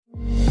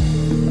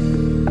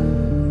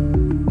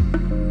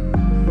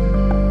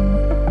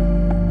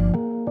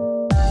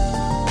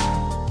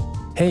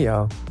Hey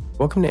y'all,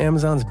 welcome to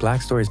Amazon's Black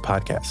Stories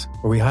podcast,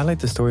 where we highlight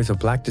the stories of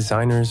Black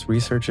designers,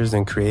 researchers,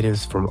 and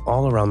creatives from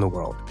all around the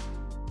world.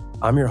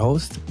 I'm your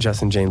host,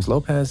 Justin James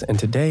Lopez, and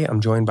today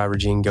I'm joined by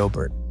Reginé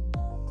Gilbert.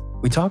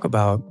 We talk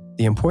about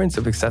the importance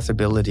of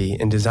accessibility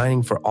in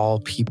designing for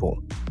all people.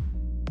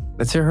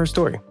 Let's hear her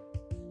story.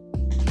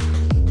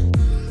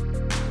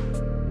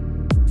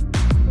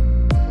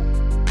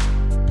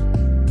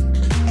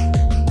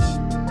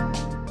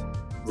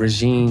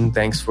 Reginé,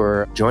 thanks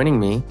for joining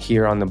me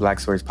here on the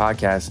Black Stories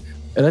podcast.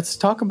 Let's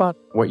talk about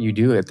what you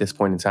do at this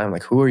point in time.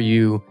 Like, who are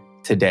you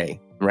today,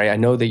 right? I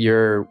know that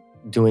you're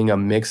doing a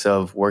mix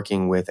of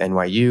working with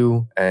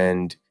NYU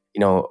and,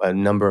 a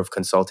number of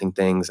consulting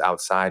things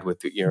outside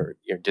with your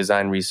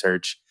design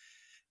research.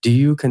 Do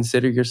you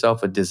consider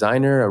yourself a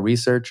designer, a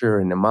researcher,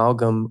 an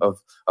amalgam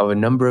of a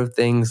number of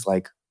things?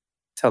 Like,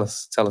 tell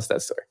us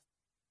that story.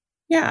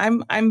 Yeah,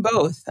 I'm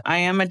both. I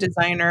am a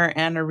designer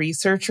and a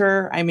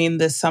researcher. I mean,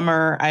 this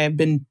summer I have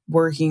been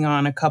working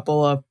on a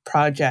couple of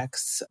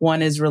projects.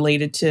 One is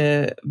related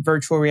to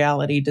virtual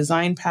reality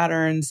design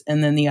patterns,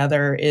 and then the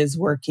other is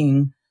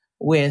working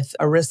with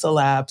Arisa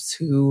Labs,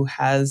 who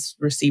has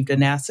received a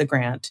NASA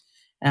grant.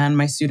 And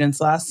my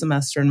students last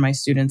semester and my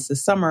students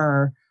this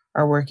summer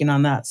are working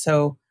on that.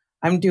 So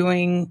I'm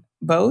doing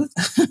both.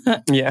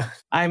 Yeah.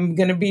 I'm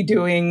going to be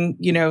doing,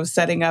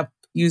 setting up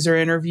user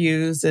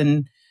interviews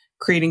and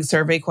creating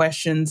survey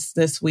questions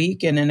this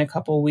week. And in a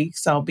couple of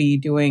weeks, I'll be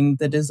doing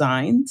the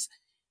designs.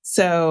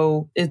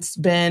 So it's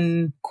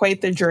been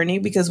quite the journey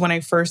because when I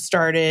first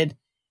started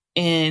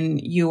in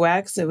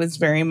UX, it was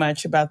very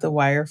much about the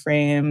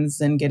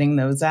wireframes and getting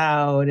those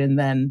out. And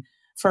then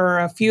for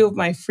a few of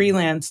my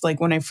freelance,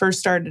 like when I first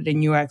started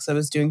in UX, I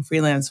was doing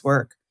freelance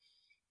work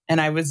and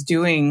I was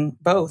doing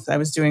both. I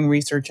was doing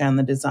research and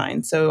the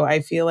design. So I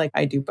feel like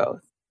I do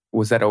both.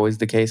 Was that always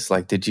the case?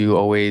 Like, did you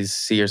always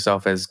see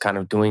yourself as kind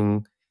of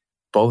doing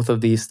both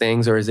of these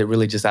things, or is it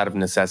really just out of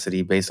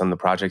necessity based on the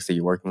projects that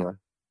you're working on?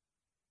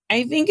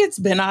 I think it's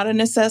been out of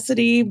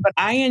necessity, but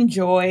I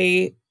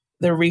enjoy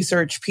the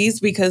research piece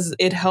because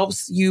it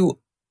helps you,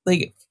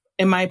 like,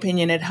 in my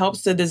opinion, it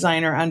helps the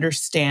designer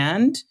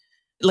understand.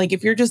 Like,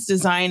 if you're just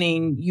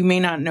designing, you may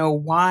not know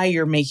why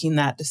you're making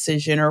that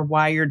decision or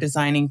why you're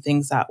designing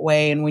things that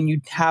way. And when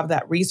you have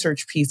that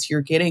research piece, you're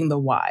getting the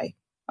why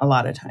a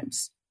lot of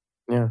times.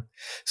 Yeah.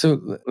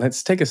 So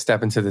let's take a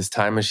step into this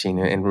time machine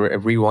and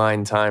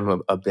rewind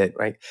time a bit,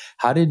 right?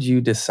 How did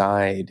you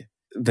decide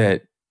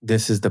that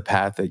this is the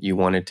path that you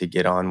wanted to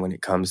get on when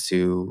it comes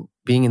to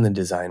being in the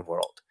design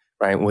world,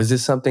 right? Was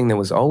this something that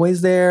was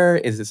always there?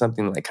 Is it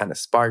something that kind of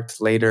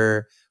sparked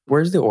later?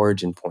 Where's the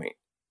origin point?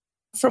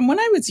 From when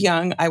I was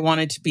young, I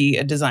wanted to be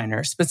a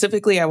designer.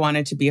 Specifically, I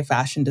wanted to be a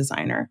fashion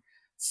designer.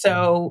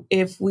 So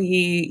if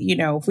we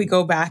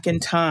go back in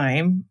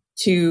time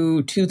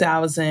to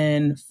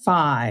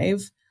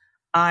 2005,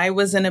 I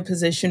was in a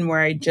position where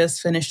I just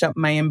finished up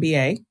my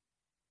MBA.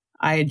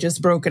 I had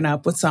just broken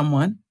up with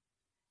someone.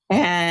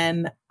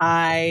 And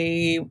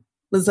I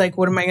was like,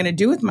 what am I going to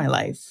do with my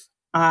life?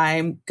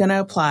 I'm going to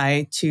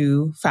apply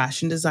to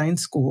fashion design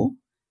school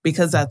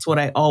because that's what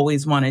I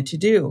always wanted to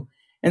do.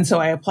 And so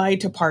I applied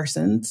to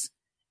Parsons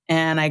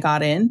and I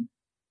got in.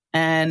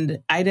 And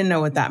I didn't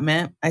know what that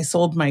meant. I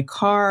sold my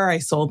car. I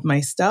sold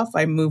my stuff.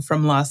 I moved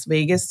from Las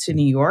Vegas to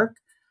New York.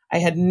 I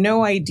had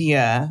no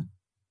idea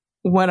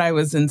what I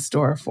was in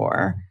store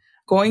for.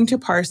 Going to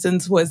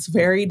Parsons was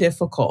very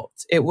difficult.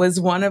 It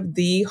was one of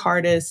the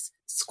hardest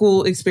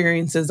school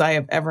experiences I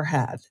have ever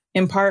had,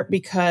 in part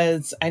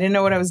because I didn't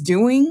know what I was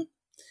doing,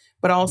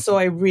 but also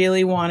I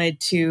really wanted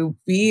to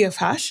be a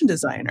fashion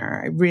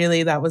designer.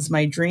 That was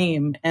my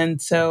dream.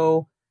 And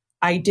so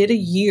I did a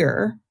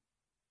year,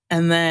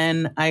 and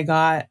then I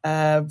got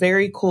a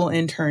very cool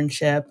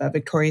internship at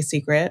Victoria's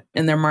Secret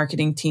in their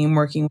marketing team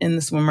working in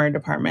the swimwear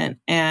department.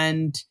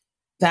 And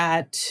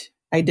that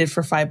I did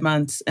for 5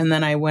 months. And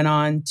then I went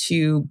on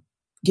to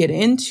get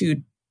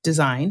into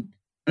design.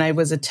 And I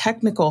was a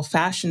technical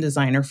fashion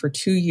designer for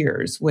 2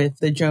 years with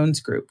the Jones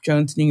Group,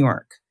 Jones New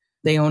York.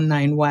 They owned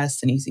Nine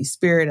West and Easy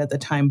Spirit at the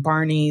time,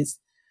 Barney's.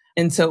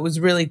 And so it was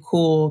really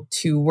cool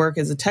to work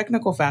as a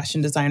technical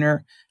fashion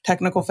designer.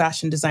 Technical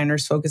fashion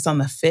designers focus on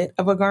the fit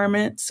of a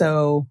garment.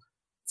 So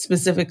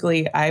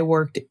specifically, I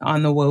worked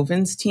on the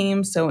wovens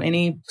team. So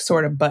any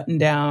sort of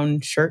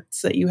button-down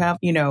shirts that you have,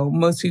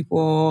 most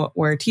people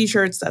wear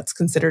t-shirts. That's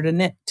considered a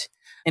knit.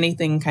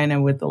 Anything kind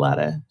of with a lot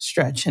of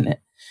stretch in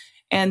it.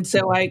 And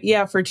so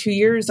for 2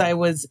 years, I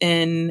was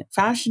in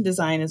fashion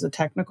design as a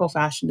technical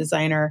fashion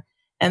designer.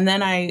 And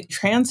then I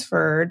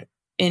transferred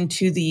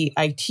into the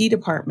IT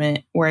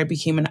department where I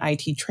became an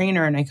IT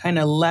trainer and I kind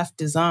of left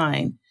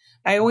design.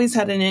 I always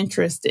had an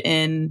interest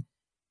in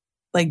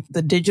like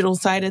the digital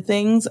side of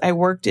things. I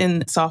worked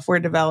in software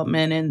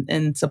development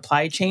and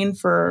supply chain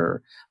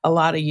for a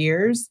lot of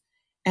years.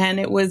 And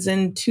it was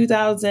in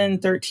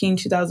 2013,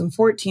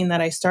 2014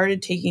 that I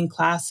started taking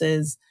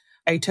classes.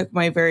 I took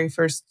my very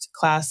first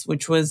class,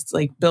 which was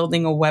like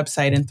building a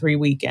website in 3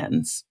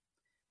 weekends,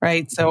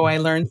 right? So I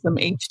learned some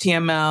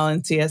HTML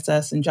and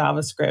CSS and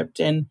JavaScript.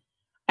 And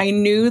I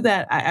knew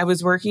that I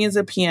was working as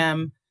a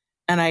PM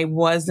and I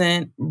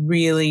wasn't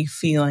really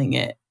feeling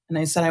it. And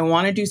I said, I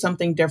want to do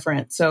something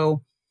different.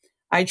 So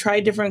I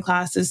tried different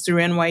classes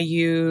through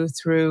NYU,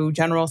 through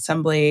General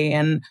Assembly,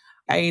 and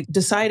I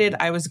decided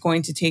I was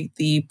going to take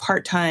the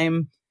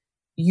part-time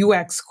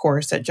UX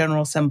course at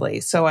General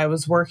Assembly. So I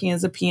was working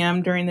as a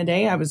PM during the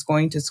day. I was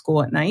going to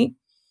school at night.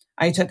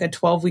 I took a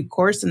 12-week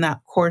course, and that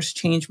course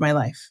changed my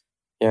life.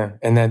 Yeah.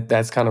 And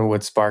that's kind of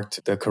what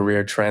sparked the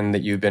career trend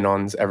that you've been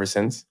on ever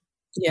since.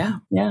 Yeah.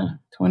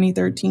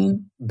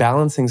 2013.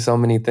 Balancing so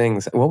many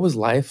things. What was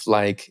life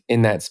like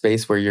in that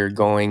space where you're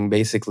going,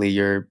 basically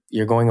you're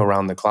going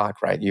around the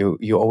clock, right? You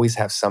always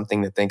have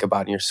something to think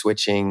about and you're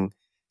switching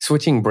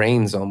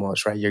brains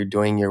almost, right? You're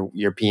doing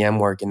your PM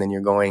work and then you're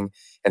going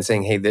and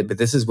saying, hey, but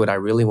this is what I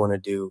really want to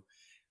do.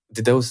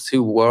 Did those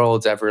two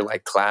worlds ever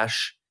like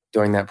clash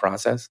during that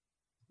process?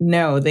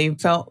 No, they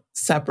felt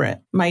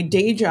separate. My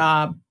day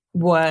job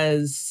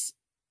was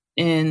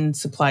in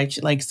supply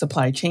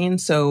chain.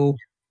 So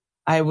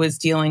I was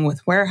dealing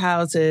with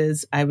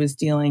warehouses. I was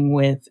dealing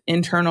with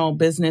internal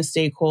business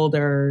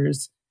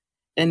stakeholders.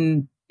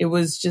 And it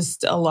was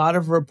just a lot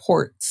of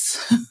reports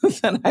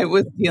that I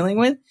was dealing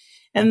with.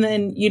 And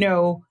then,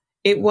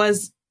 it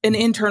was an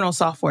internal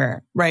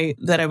software, right,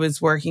 that I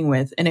was working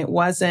with. And it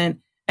wasn't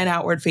an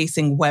outward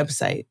facing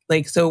website.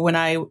 So when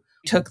I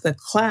took the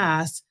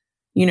class,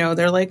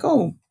 they're like,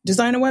 oh,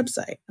 design a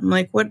website. I'm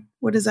like, what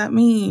does that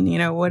mean?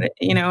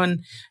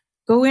 And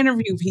go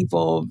interview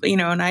people,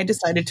 and I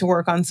decided to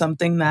work on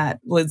something that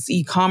was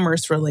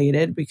e-commerce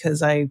related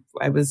because I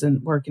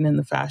wasn't working in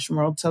the fashion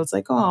world. So it's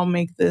like, oh, I'll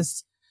make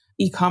this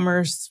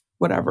e-commerce,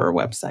 whatever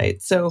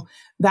website. So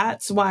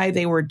that's why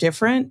they were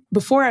different.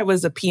 Before I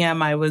was a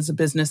PM, I was a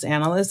business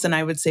analyst. And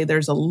I would say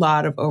there's a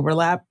lot of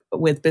overlap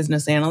with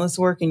business analyst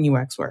work and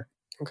UX work.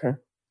 Okay.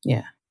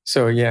 Yeah.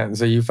 So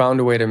you found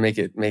a way to make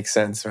it make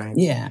sense, right?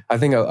 Yeah. I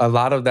think a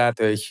lot of that,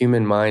 the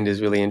human mind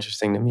is really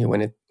interesting to me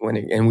when it,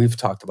 and we've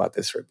talked about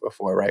this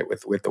before, right?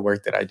 With the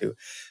work that I do.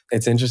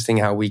 It's interesting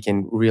how we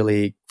can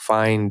really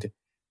find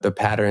the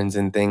patterns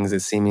and things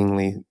that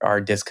seemingly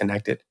are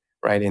disconnected,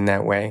 right? In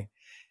that way.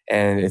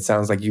 And it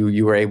sounds like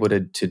you were able to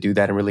do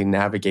that and really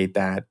navigate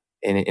that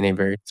in a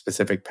very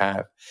specific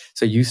path.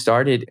 So you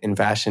started in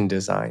fashion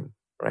design,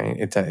 right?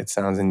 It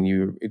sounds, and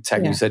you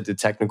said the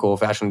technical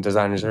fashion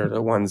designers are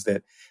the ones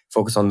that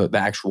focus on the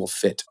actual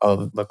fit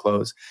of the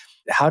clothes.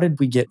 How did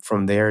we get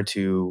from there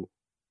to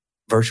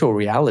virtual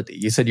reality?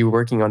 You said you were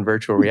working on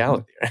virtual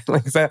reality,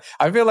 right?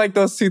 I feel like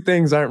those two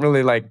things aren't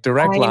really like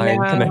direct line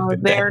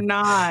connected. They're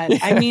not. Yeah.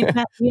 I mean,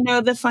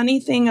 the funny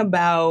thing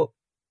about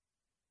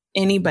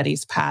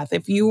anybody's path,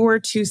 if you were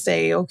to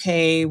say,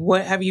 okay,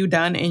 what have you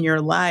done in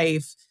your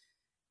life?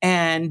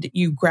 And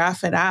you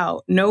graph it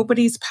out,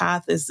 nobody's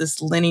path is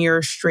this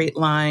linear straight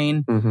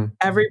line. Mm-hmm.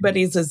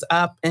 Everybody's is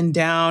up and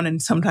down.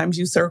 And sometimes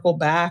you circle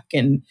back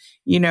and,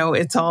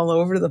 it's all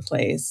over the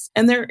place.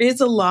 And there is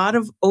a lot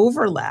of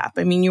overlap.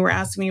 I mean, you were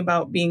asking me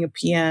about being a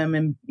PM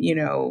and,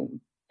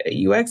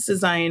 UX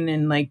design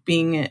and like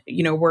being,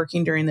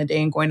 working during the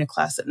day and going to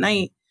class at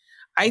night.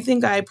 I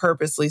think I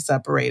purposely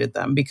separated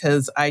them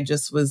because I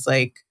just was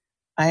like,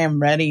 I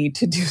am ready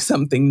to do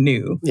something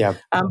new. Yeah.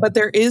 But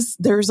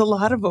there's a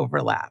lot of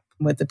overlap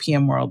with the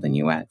PM world and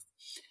UX.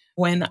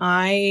 When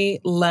I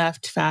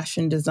left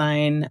fashion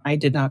design, I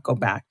did not go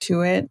back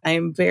to it. I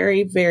am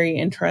very, very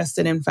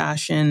interested in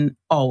fashion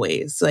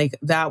always. Like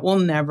that will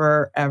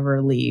never,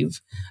 ever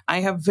leave.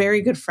 I have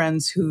very good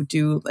friends who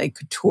do like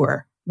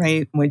couture,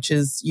 right? Which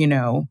is,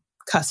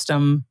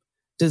 custom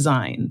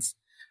designs.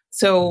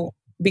 So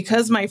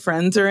because my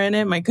friends are in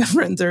it, my good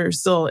friends are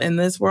still in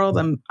this world,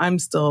 I'm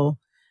still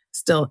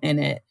in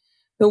it.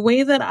 The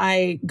way that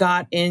I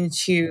got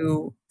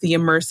into the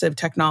immersive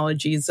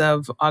technologies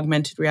of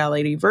augmented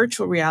reality,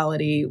 virtual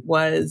reality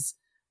was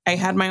I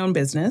had my own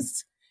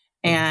business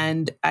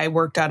and I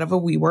worked out of a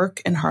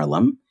WeWork in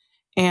Harlem.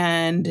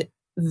 And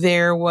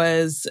there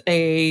was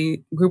a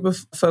group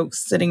of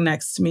folks sitting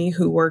next to me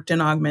who worked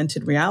in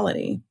augmented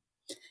reality.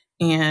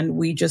 And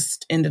we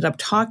just ended up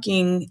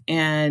talking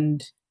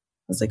and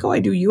I was like, oh, I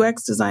do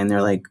UX design.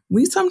 They're like,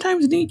 we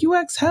sometimes need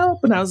UX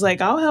help. And I was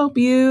like, I'll help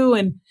you.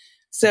 And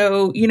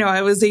so,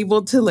 I was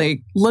able to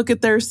like look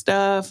at their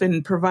stuff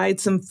and provide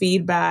some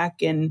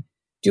feedback and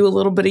do a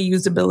little bit of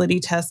usability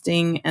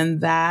testing.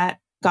 And that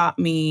got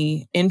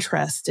me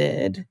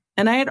interested.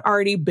 And I had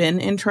already been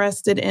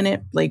interested in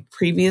it. Like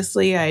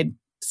previously, I'd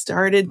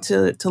started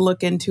to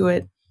look into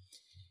it.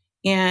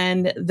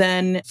 And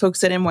then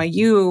folks at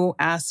NYU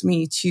asked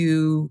me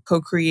to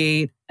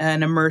co-create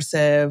an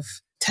immersive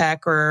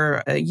tech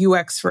or a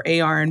UX for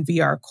AR and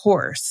VR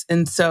course.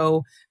 And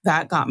so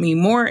that got me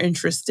more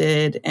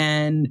interested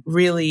and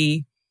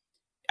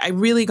I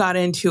really got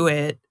into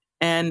it.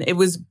 And it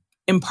was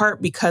in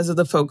part because of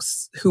the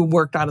folks who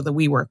worked out of the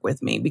WeWork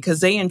with me,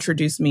 because they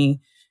introduced me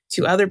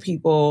to other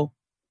people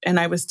and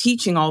I was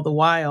teaching all the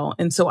while.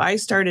 And so I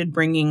started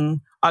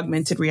bringing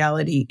augmented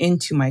reality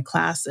into my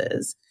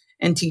classes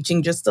and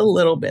teaching just a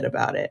little bit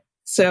about it.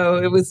 So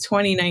it was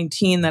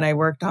 2019 that I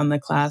worked on the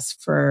class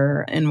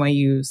for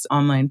NYU's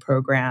online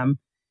program.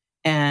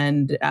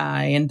 And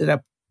I ended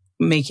up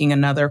making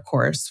another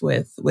course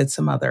with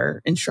some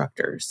other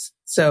instructors.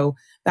 So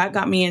that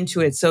got me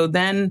into it. So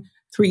then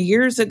 3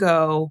 years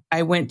ago,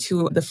 I went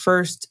to the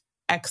first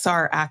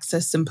XR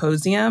Access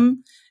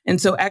Symposium.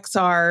 And so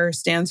XR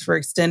stands for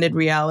extended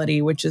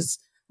reality, which is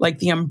like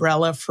the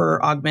umbrella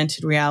for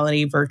augmented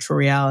reality, virtual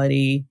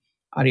reality,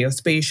 audio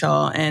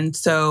spatial. And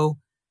so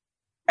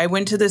I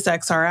went to this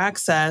XR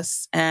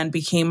Access and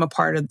became a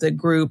part of the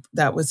group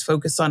that was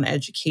focused on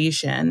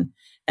education.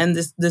 And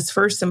this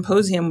first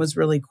symposium was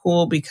really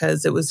cool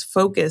because it was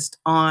focused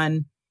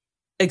on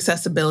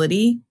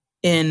accessibility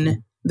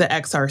in the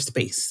XR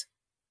space.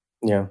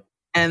 Yeah.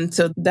 And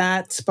so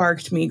that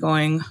sparked me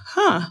going,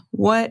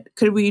 what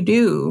could we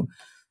do?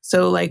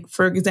 So like,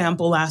 for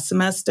example, last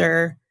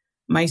semester,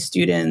 my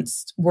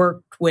students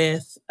worked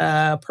with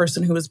a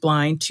person who was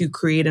blind to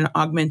create an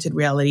augmented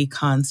reality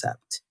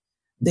concept.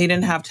 They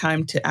didn't have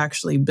time to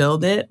actually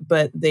build it,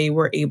 but they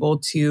were able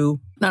to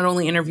not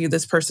only interview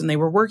this person they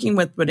were working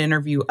with, but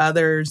interview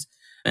others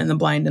in the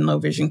blind and low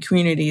vision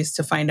communities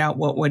to find out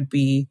what would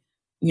be,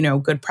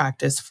 good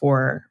practice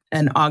for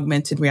an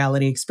augmented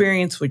reality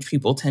experience, which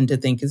people tend to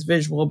think is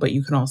visual, but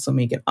you can also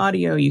make it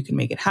audio, you can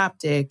make it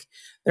haptic.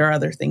 There are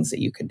other things that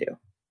you could do.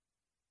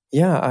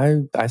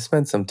 Yeah, I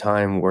spent some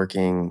time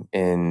working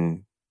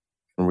in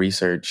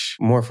research,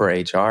 more for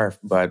HR,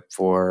 but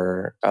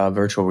for a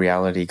virtual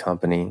reality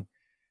company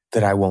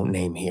that I won't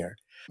name here.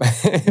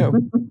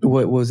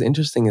 What was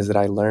interesting is that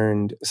I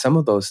learned some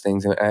of those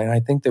things, and I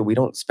think that we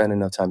don't spend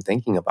enough time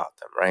thinking about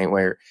them, right?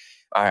 Where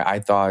I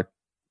thought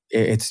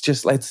it's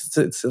just like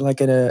it's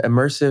like an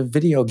immersive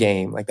video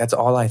game. Like that's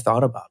all I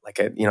thought about, like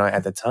at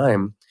the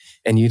time,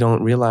 and you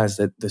don't realize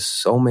that there's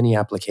so many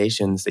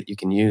applications that you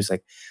can use.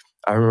 Like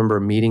I remember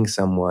meeting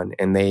someone,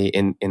 and they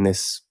in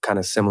this kind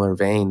of similar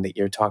vein that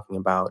you're talking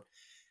about,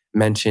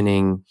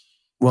 mentioning,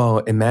 well,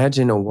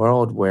 imagine a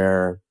world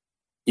where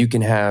you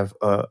can have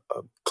a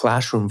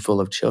classroom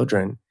full of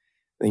children.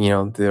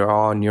 They're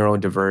all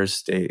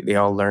neurodiverse. They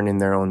all learn in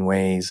their own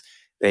ways.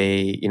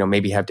 They,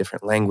 maybe have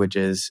different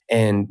languages,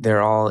 and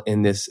they're all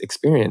in this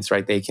experience,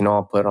 right? They can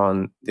all put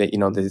on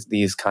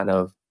these kind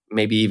of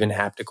maybe even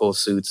haptical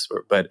suits,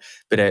 but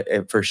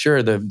for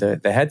sure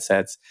the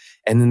headsets,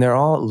 and then they're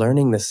all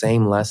learning the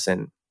same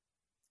lesson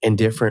in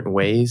different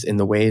ways, in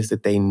the ways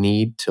that they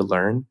need to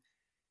learn,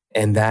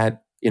 and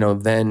that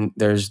then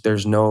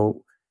there's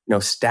no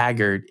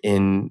staggered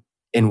in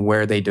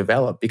where they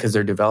develop, because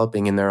they're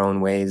developing in their own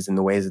ways, in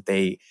the ways that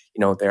they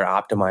they're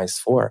optimized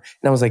for.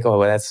 And I was like, oh,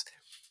 well,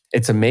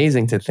 it's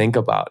amazing to think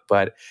about,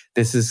 but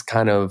this is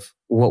kind of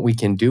what we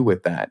can do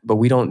with that. But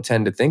we don't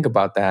tend to think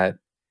about that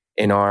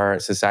in our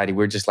society.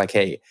 We're just like,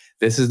 hey,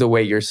 this is the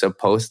way you're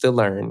supposed to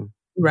learn.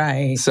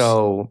 Right.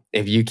 So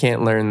if you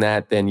can't learn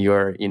that, then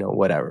you're,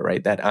 whatever,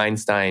 right? That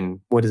Einstein,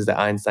 what is the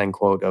Einstein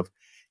quote of,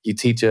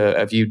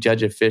 if you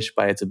judge a fish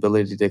by its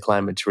ability to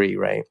climb a tree,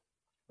 right?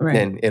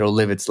 Then it'll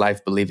live its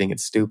life believing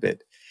it's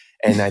stupid.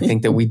 And I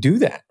think that we do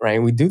that,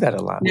 right? We do that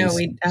a lot. No,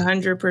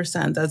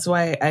 100%. That's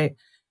why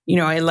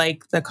I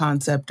like the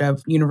concept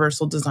of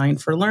universal design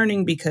for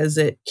learning, because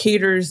it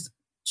caters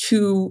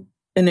to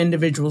an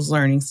individual's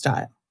learning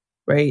style,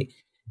 right?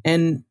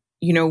 And,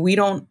 we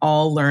don't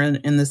all learn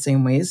in the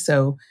same ways.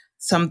 So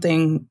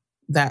something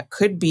that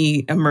could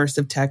be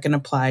immersive tech and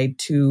applied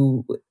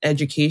to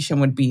education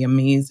would be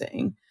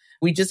amazing.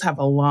 We just have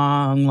a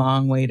long,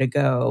 long way to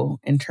go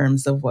in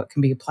terms of what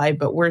can be applied,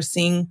 but we're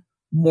seeing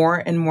more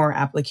and more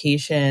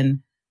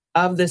application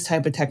of this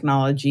type of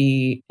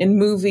technology in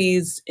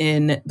movies,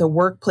 in the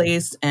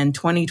workplace. And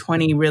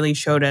 2020 really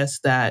showed us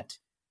that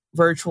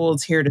virtual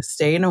is here to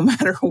stay no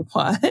matter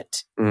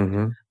what.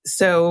 Mm-hmm.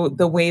 So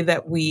the way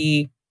that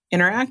we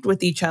interact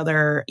with each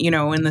other, in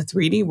the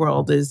 3D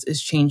world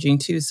is changing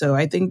too. So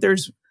I think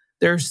there's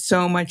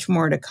so much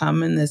more to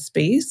come in this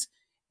space.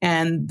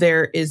 And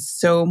there is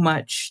so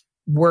much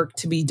work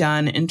to be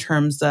done in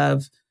terms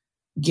of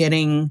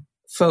getting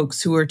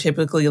folks who are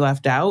typically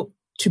left out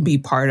to be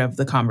part of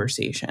the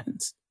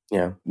conversations.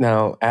 Yeah.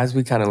 Now, as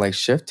we kind of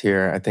shift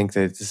here, I think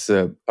that this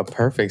is a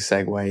perfect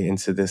segue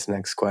into this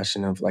next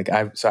question of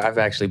I've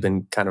actually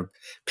been kind of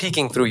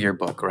peeking through your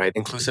book, right?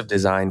 Inclusive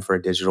Design for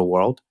a Digital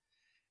World.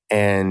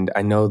 And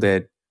I know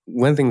that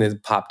one thing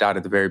that popped out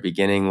at the very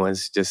beginning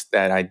was just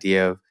that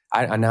idea of,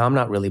 now I'm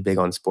not really big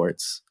on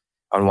sports,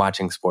 on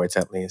watching sports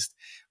at least,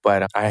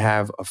 but I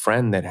have a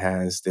friend that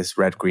has this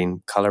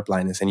red-green color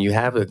blindness. And you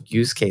have a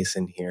use case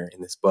in here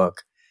in this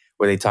book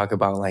where they talk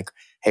about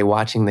hey,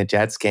 watching the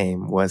Jets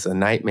game was a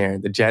nightmare.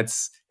 The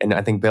Jets and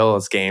I think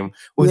Bills game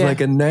was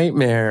like a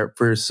nightmare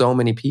for so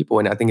many people.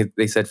 And I think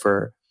they said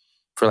for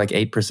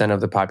 8%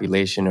 of the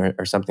population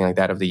or something like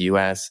that of the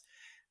US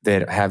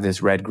that have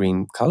this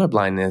red-green color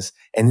blindness.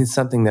 And it's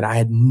something that I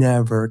had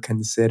never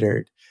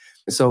considered.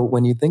 So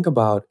when you think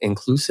about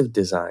inclusive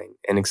design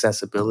and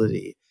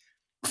accessibility,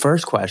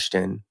 first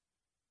question,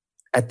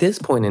 at this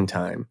point in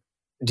time,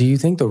 do you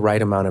think the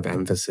right amount of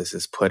emphasis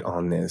is put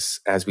on this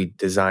as we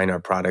design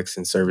our products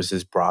and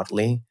services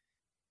broadly?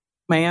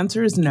 My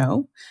answer is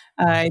no.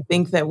 I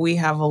think that we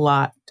have a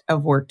lot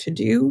of work to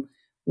do.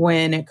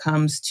 when it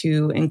comes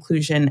to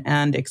inclusion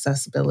and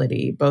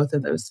accessibility, both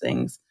of those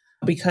things,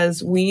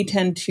 because we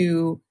tend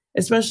to,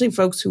 especially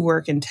folks who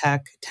work in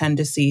tech, tend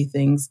to see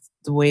things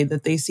the way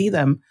that they see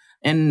them.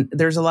 And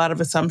there's a lot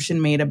of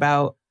assumption made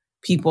about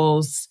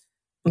people's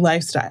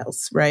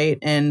lifestyles, right?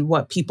 And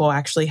what people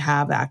actually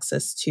have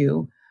access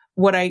to.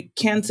 What I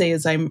can say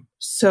is I'm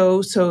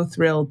so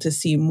thrilled to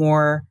see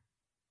more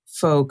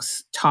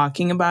folks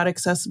talking about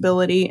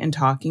accessibility and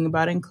talking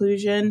about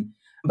inclusion.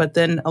 But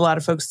then a lot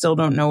of folks still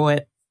don't know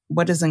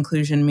what does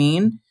inclusion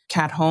mean.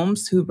 Kat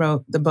Holmes, who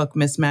wrote the book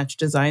Mismatched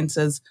Design,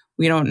 says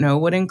we don't know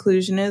what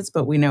inclusion is,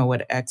 but we know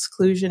what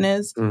exclusion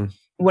is.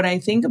 What I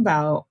think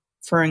about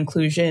for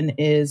inclusion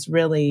is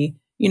really,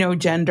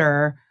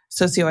 gender,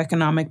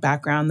 socioeconomic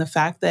background, the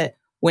fact that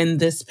when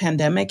this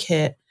pandemic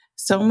hit,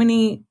 so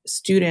many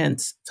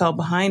students fell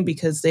behind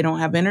because they don't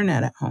have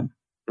internet at home.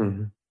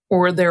 Mm-hmm.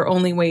 Or their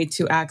only way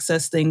to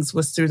access things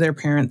was through their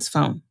parents'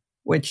 phone,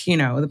 which,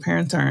 the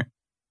parents aren't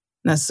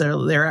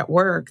necessarily, they're at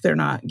work, they're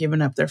not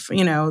giving up their,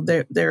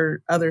 there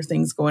are other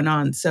things going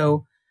on.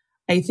 So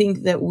I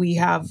think that we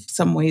have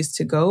some ways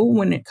to go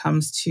when it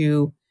comes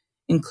to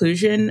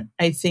inclusion.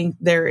 I think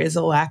there is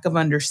a lack of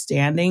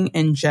understanding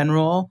in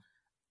general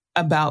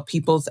about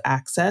people's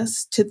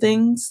access to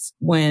things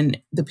when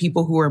the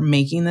people who are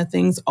making the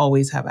things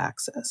always have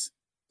access.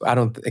 I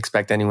don't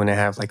expect anyone to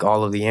have like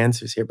all of the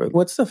answers here, but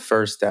what's the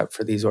first step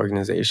for these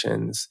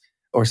organizations,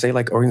 or say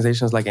like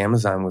organizations like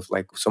Amazon with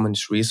like so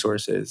much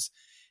resources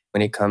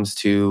when it comes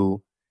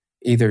to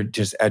either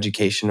just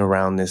education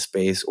around this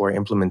space or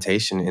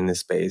implementation in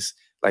this space?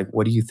 Like,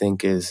 what do you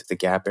think is the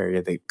gap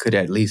area that could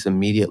at least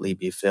immediately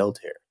be filled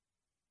here?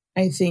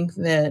 I think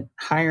that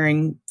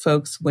hiring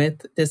folks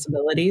with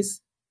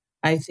disabilities,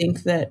 I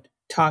think that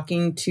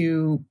talking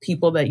to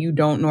people that you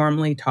don't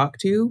normally talk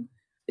to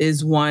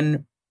is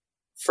one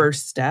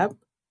first step,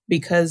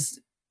 because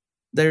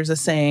there's a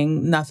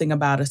saying, nothing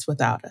about us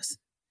without us.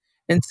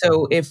 And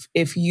so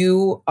if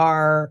you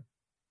are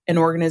an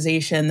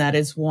organization that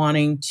is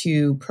wanting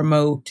to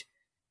promote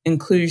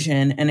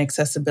inclusion and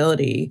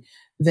accessibility,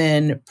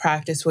 then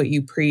practice what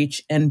you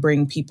preach and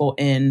bring people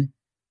in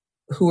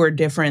who are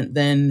different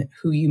than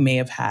who you may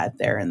have had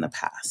there in the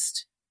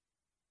past.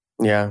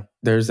 Yeah,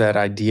 there's that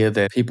idea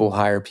that people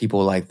hire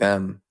people like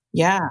them.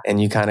 Yeah.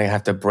 And you kind of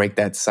have to break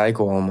that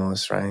cycle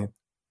almost, right?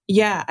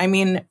 Yeah. I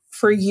mean,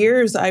 for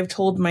years, I've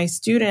told my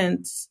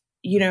students,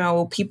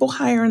 people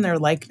hire in their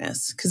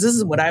likeness, because this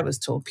is what I was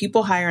told.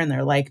 People hire in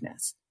their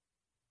likeness.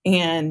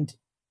 And,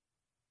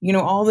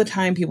 all the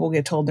time people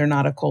get told they're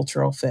not a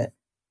cultural fit,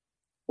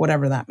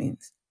 whatever that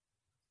means.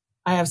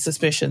 I have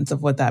suspicions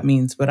of what that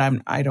means, but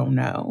I don't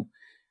know.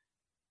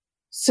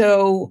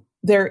 So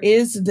there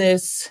is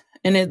this,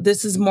 and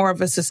this is more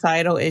of a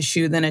societal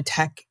issue than a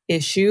tech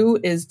issue,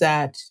 is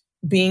that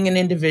being an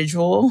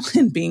individual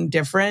and being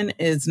different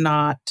is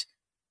not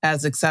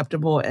as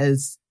acceptable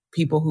as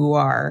people who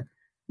are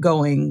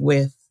going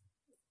with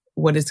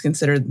what is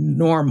considered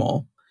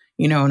normal,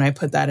 and I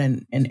put that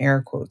in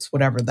air quotes,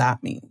 whatever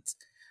that means.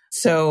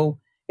 So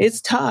it's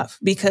tough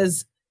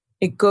because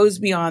it goes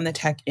beyond the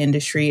tech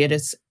industry. It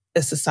is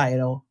a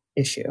societal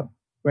issue,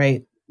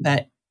 right?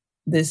 That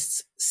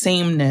this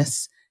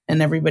sameness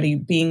and everybody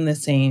being the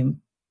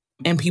same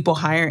and people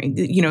hiring,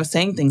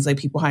 saying things like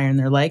people hire in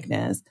their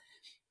likeness.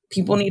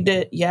 People need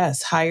to,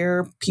 yes,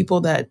 hire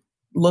people that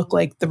look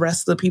like the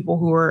rest of the people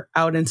who are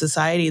out in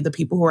society, the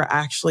people who are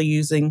actually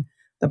using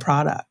the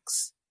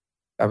products.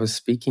 I was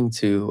speaking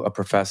to a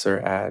professor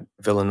at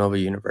Villanova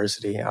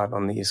University out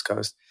on the East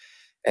Coast,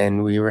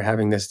 and we were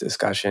having this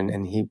discussion,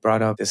 and he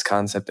brought up this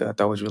concept that I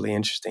thought was really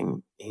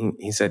interesting.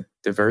 He said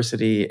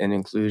diversity and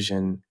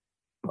inclusion,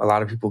 a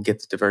lot of people get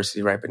the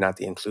diversity right, but not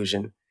the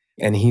inclusion.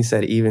 And he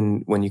said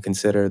even when you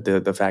consider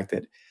the fact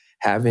that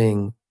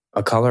having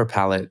a color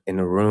palette in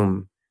a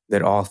room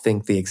that all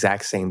think the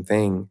exact same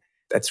thing,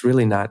 that's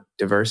really not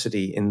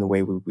diversity in the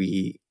way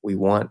we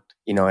want,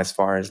 as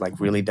far as like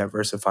really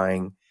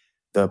diversifying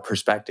the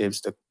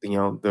perspectives,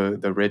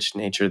 the rich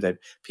nature that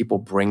people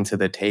bring to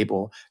the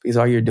table, because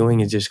all you're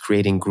doing is just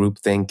creating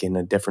groupthink in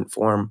a different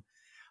form.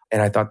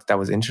 And I thought that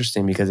was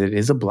interesting because it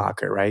is a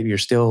blocker, right? You're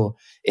still,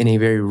 in a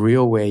very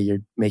real way,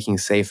 you're making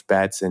safe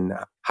bets and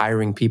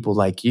hiring people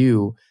like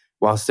you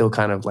while still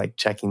kind of like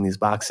checking these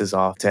boxes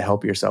off to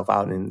help yourself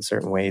out in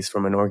certain ways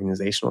from an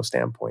organizational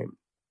standpoint.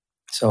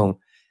 So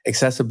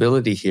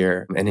accessibility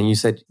here. And then you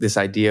said this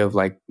idea of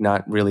like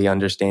not really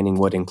understanding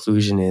what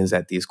inclusion is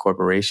at these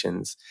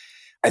corporations.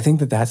 I think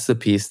that that's the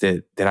piece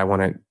that I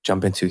want to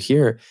jump into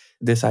here.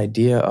 This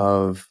idea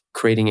of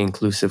creating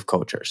inclusive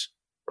cultures,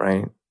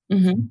 right?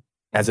 Mm-hmm.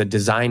 As a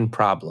design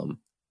problem,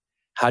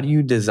 how do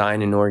you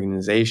design an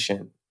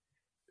organization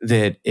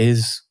that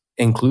is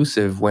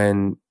inclusive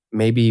when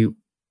maybe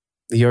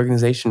the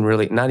organization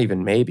really, not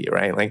even maybe,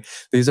 right? Like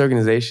these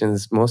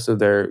organizations, most of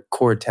their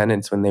core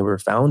tenets when they were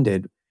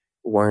founded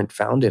weren't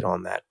founded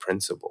on that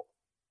principle.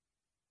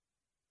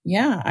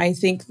 Yeah, I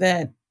think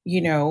that,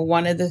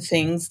 one of the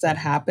things that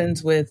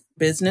happens with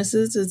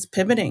businesses is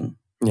pivoting.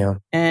 Yeah.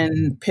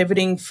 And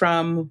pivoting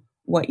from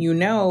what you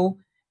know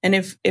And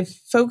if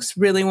folks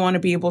really want to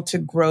be able to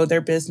grow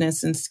their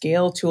business and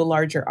scale to a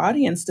larger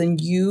audience, then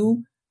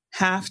you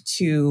have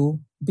to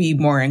be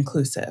more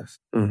inclusive,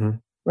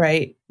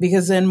 right?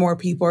 Because then more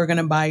people are going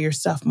to buy your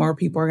stuff. More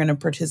people are going to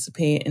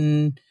participate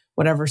in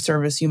whatever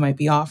service you might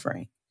be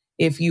offering,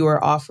 if you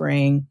are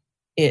offering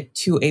it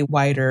to a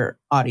wider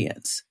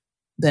audience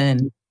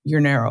than your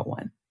narrow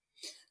one.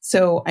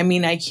 So, I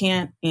mean, I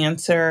can't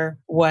answer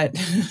what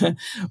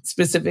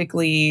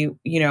specifically,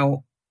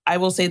 I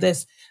will say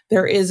this,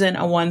 there isn't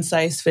a one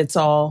size fits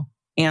all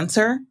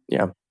answer.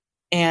 Yeah.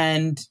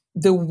 And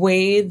the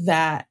way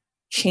that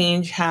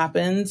change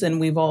happens, and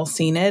we've all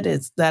seen it,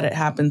 is that it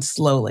happens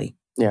slowly.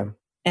 Yeah.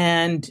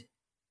 And,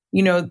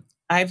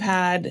 I've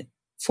had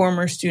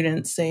former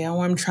students say,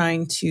 oh, I'm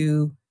trying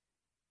to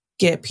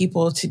get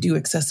people to do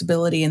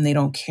accessibility and they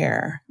don't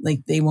care.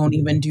 Like they won't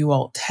even do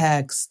alt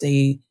text.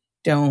 They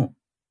don't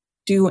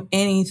do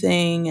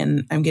anything.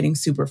 And I'm getting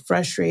super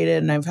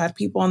frustrated. And I've had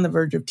people on the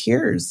verge of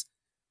tears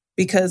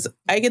because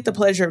I get the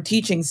pleasure of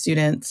teaching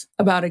students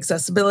about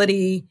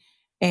accessibility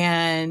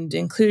and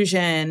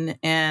inclusion.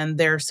 And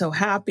they're so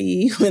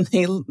happy when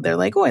they're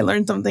like, oh, I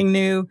learned something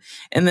new.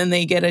 And then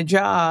they get a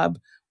job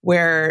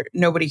where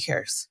nobody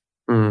cares.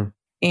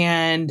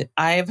 And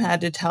I've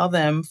had to tell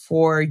them,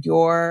 for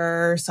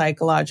your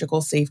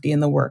psychological safety in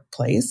the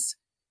workplace,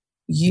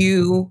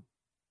 you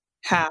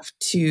have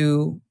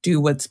to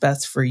do what's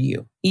best for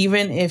you.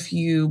 Even if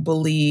you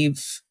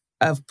believe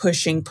of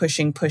pushing,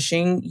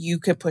 you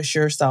could push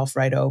yourself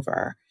right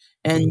over.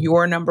 And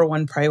your number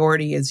one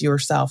priority is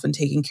yourself and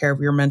taking care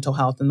of your mental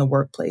health in the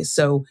workplace.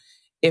 So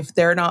if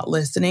they're not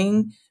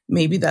listening,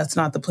 maybe that's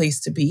not the place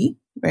to be,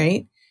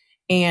 right?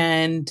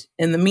 And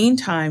in the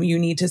meantime, you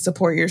need to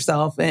support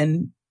yourself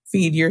and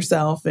feed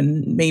yourself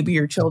and maybe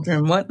your children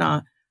and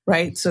whatnot,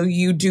 right? So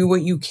you do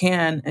what you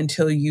can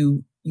until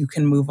you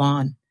can move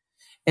on.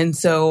 And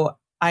so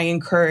I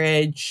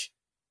encourage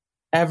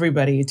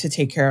everybody to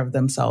take care of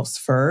themselves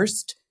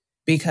first,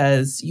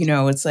 because,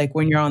 it's like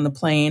when you're on the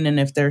plane and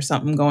if there's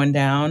something going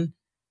down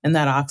and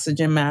that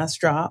oxygen mask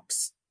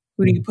drops,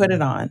 who do you put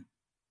it on?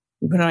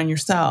 You put it on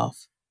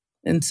yourself.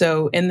 And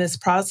so in this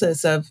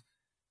process of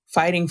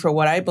fighting for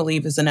what I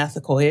believe is an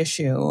ethical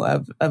issue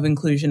of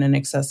inclusion and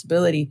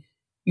accessibility,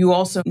 you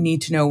also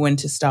need to know when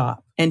to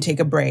stop and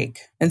take a break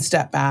and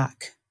step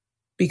back.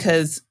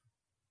 Because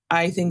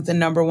I think the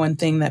number one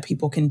thing that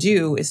people can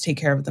do is take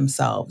care of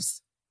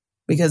themselves,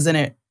 because then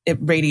it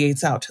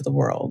radiates out to the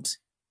world.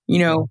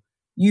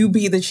 You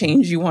be the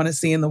change you want to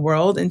see in the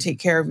world and take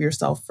care of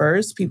yourself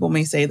first. People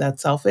may say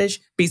that's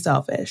selfish. Be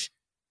selfish,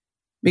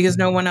 because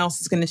no one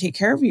else is going to take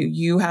care of you.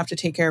 You have to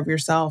take care of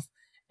yourself.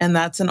 And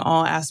that's in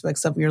all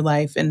aspects of your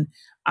life. And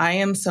I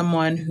am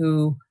someone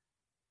who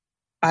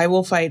I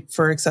will fight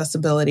for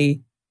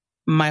accessibility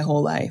my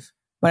whole life.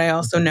 But I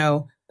also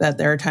know that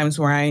there are times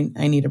where I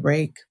need a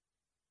break.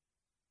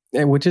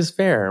 Yeah, which is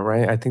fair,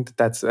 right? I think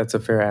that's a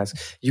fair ask.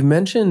 You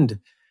mentioned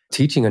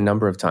teaching a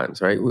number of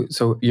times, right?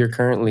 So you're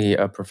currently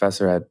a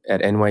professor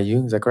at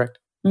NYU, is that correct?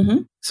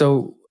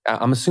 So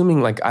I'm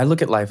assuming, like, I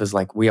look at life as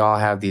like we all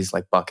have these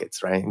like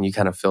buckets, right? And you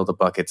kind of fill the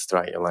buckets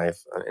throughout your life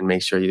and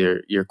make sure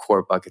your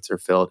core buckets are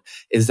filled.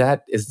 Is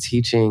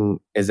teaching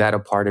a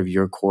part of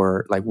your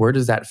core? Like, where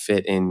does that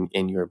fit in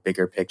your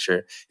bigger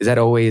picture? Is that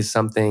always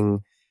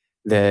something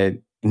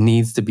that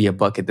needs to be a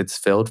bucket that's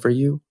filled for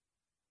you?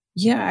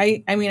 Yeah,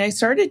 I mean, I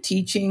started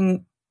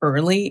teaching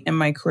early in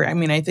my career. I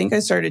mean, I think I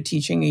started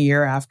teaching a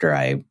year after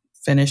I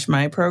finished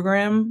my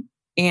program.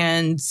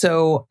 And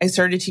so I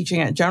started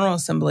teaching at General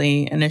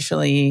Assembly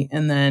initially,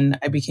 and then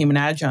I became an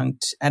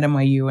adjunct at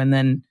NYU, and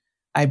then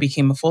I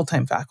became a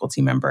full-time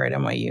faculty member at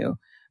NYU,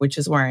 which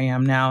is where I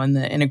am now in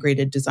the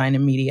Integrated Design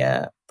and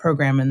Media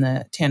program in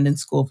the Tandon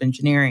School of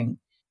Engineering.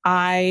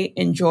 I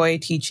enjoy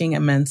teaching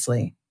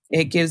immensely.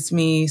 It gives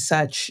me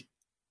such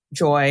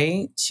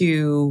joy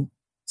to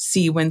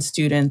see when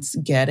students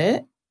get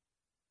it.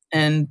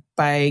 And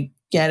by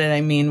get it,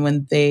 I mean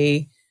when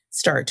they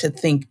start to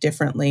think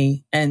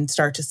differently and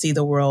start to see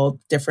the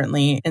world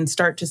differently and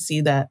start to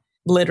see that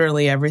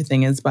literally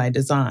everything is by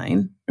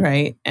design,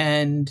 right?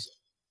 And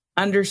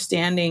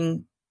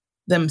understanding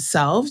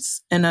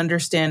themselves and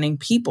understanding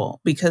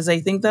people, because I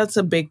think that's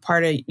a big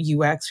part of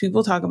UX.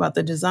 People talk about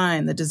the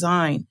design,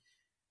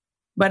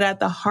 but at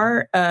the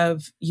heart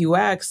of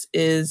UX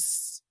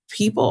is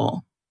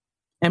people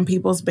and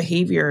people's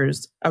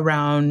behaviors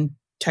around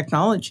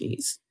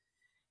technologies.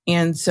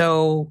 And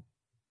so,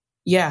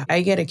 yeah,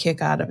 I get a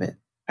kick out of it.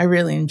 I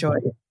really enjoy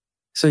it.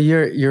 So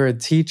you're a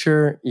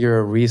teacher, you're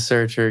a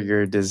researcher,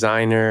 you're a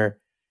designer,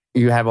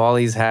 you have all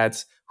these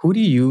hats. Who do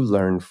you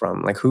learn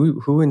from? Like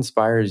who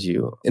inspires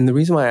you? And the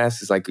reason why I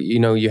ask is like,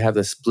 you have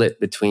the split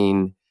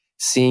between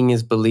seeing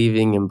is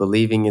believing and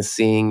believing is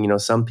seeing.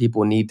 Some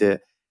people need to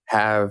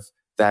have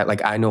that.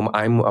 Like, I know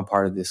I'm a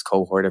part of this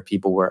cohort of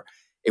people where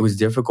it was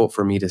difficult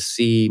for me to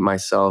see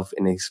myself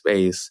in a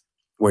space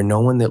where no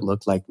one that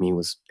looked like me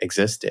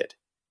existed.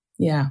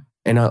 Yeah.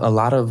 And a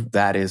lot of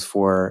that is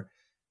for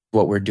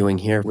what we're doing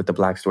here with the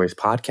Black Stories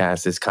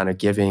podcast, is kind of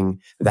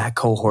giving that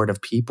cohort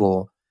of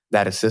people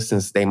that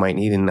assistance they might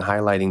need in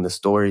highlighting the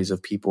stories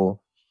of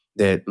people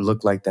that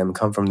look like them,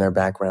 come from their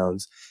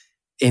backgrounds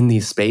in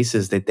these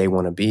spaces that they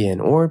want to be in,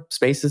 or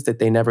spaces that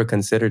they never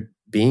considered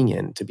being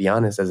in, to be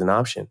honest, as an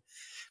option.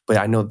 But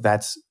I know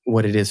that's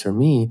what it is for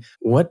me.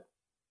 What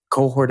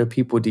cohort of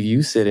people do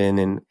you sit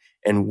in,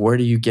 and where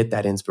do you get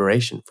that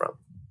inspiration from?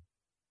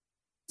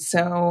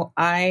 So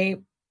I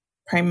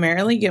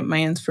primarily get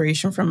my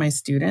inspiration from my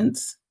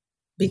students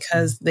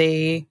because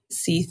they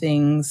see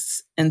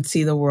things and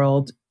see the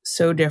world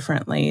so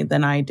differently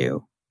than I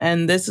do.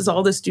 And this is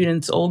all the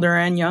students, older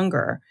and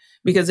younger,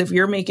 because if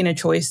you're making a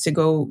choice to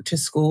go to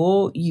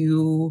school,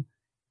 you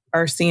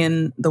are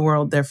seeing the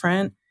world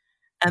different.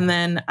 And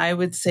then I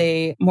would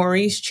say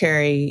Maurice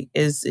Cherry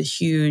is a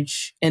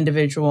huge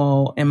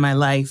individual in my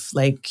life.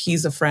 Like,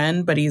 he's a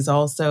friend, but he's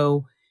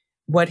also,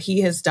 what he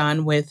has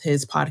done with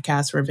his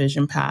podcast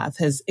Revision Path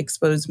has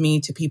exposed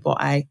me to people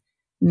I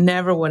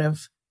never would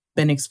have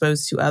been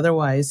exposed to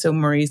otherwise. So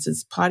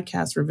Maurice's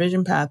podcast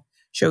Revision Path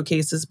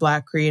showcases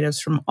Black creatives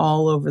from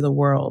all over the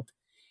world.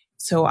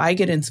 So I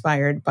get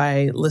inspired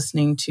by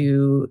listening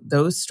to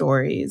those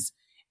stories.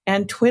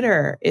 And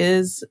Twitter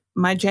is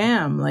my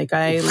jam. Like,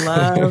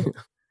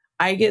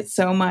 I get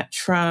so much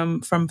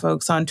from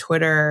folks on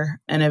Twitter,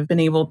 and have been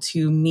able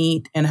to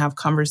meet and have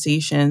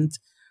conversations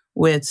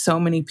with so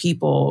many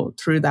people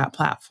through that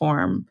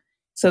platform.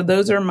 So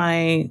those are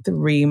my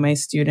three, my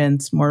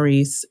students,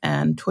 Maurice,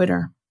 and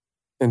Twitter.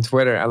 And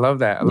Twitter. I love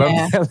that.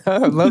 I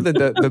love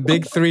the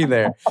big three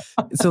there.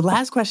 So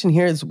last question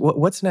here is,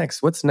 what's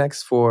next? What's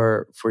next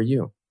for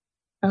you?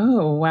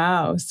 Oh,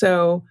 wow.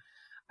 So,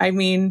 I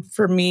mean,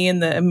 for me in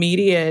the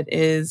immediate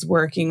is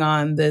working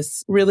on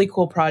this really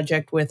cool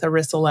project with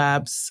Arissa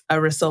Labs.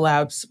 Arissa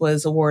Labs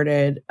was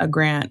awarded a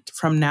grant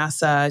from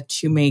NASA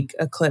to make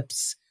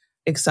Eclipse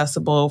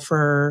accessible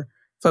for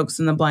folks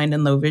in the blind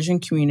and low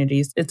vision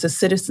communities. It's a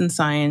citizen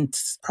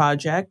science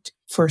project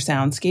for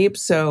soundscape.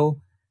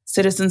 So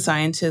citizen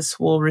scientists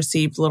will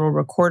receive little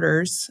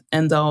recorders,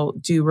 and they'll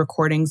do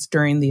recordings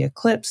during the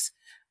eclipse.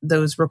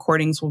 Those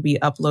recordings will be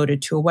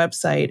uploaded to a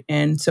website.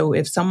 And so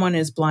if someone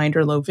is blind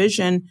or low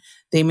vision,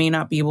 they may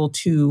not be able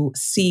to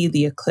see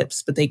the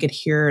eclipse, but they could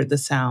hear the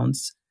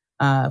sounds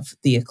of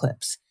the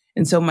eclipse.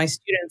 And so my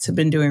students have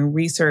been doing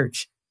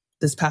research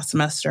this past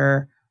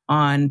semester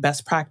on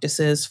best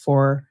practices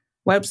for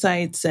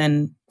websites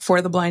and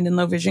for the blind and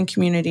low vision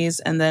communities.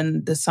 And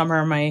then this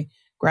summer, my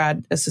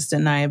grad assistant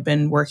and I have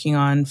been working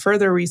on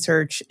further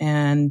research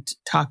and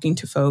talking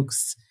to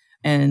folks,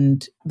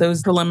 and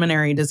those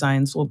preliminary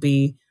designs will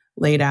be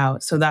laid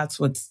out. So that's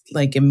what's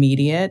like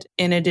immediate.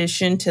 In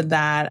addition to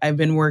that, I've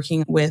been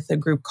working with a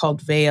group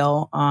called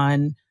Veil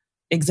on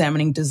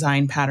examining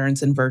design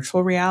patterns in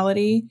virtual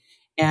reality.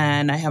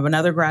 And I have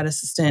another grad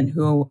assistant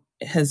who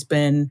has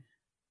been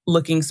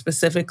looking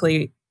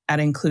specifically at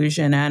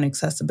inclusion and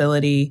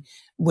accessibility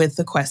with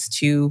the Quest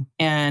 2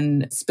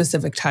 and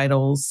specific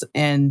titles.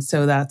 And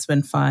so that's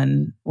been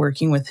fun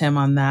working with him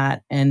on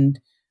that. And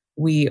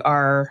we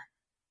are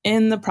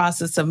in the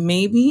process of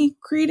maybe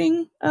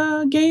creating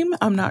a game.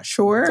 I'm not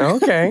sure.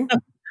 Okay.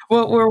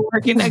 Well, we're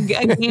working a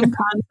game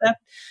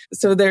concept.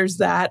 So there's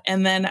that.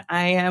 And then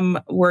I am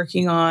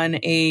working on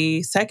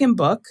a second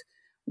book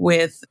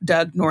with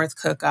Doug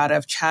Northcook out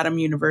of Chatham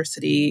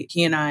University.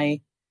 He and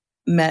I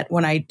met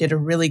when I did a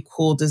really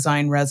cool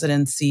design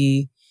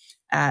residency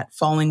at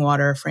Falling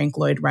Water Frank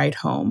Lloyd Wright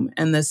Home.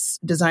 And this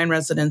design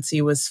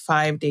residency was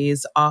 5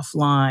 days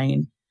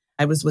offline.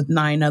 I was with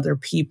 9 other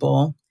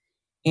people.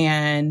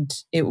 And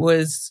it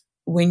was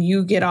when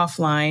you get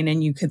offline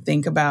and you could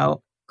think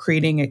about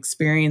creating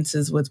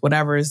experiences with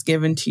whatever is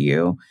given to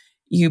you,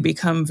 you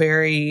become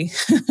very,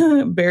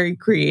 very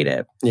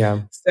creative.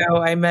 Yeah. So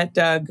I met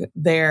Doug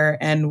there,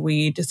 and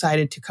we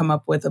decided to come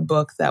up with a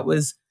book that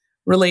was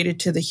related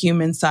to the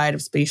human side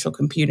of spatial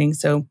computing.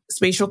 So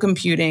spatial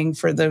computing,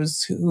 for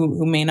those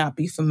who may not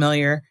be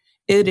familiar,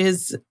 it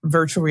is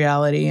virtual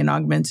reality and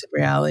augmented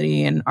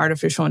reality, and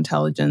artificial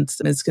intelligence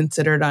is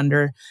considered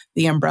under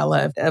the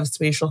umbrella of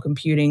spatial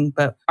computing.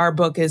 But our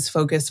book is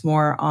focused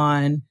more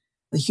on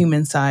the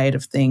human side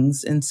of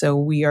things. And so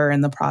we are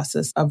in the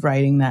process of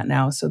writing that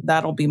now. So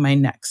that'll be my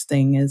next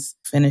thing, is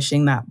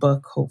finishing that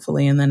book,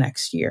 hopefully in the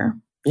next year.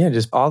 Yeah,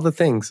 just all the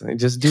things.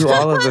 Just do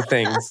all of the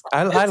things.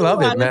 I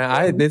love it, man.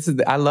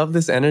 I love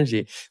this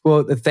energy.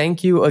 Well,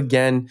 thank you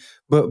again.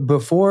 But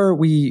before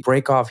we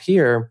break off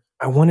here,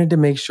 I wanted to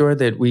make sure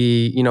that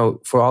we,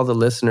 for all the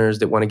listeners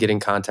that want to get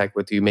in contact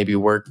with you, maybe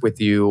work with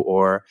you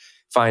or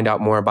find out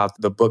more about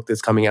the book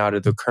that's coming out or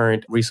the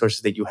current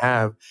resources that you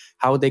have,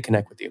 how would they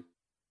connect with you?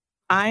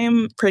 I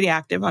am pretty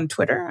active on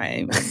Twitter.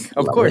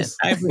 Of course.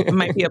 I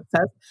might be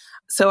obsessed.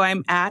 So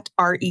I'm at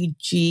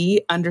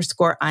REG_INEE.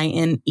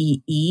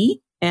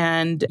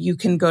 And you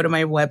can go to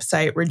my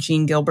website,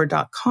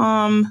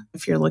 reginegilbert.com.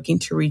 If you're looking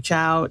to reach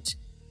out,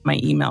 my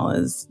email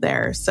is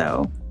there.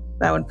 So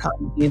that would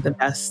probably be the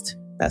best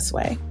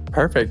way.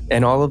 Perfect.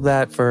 And all of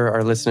that, for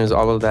our listeners,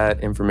 all of that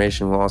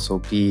information will also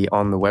be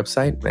on the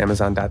website,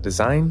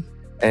 amazon.design.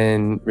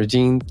 And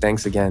Regine,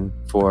 thanks again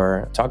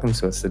for talking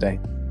to us today.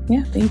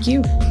 Yeah, thank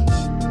you.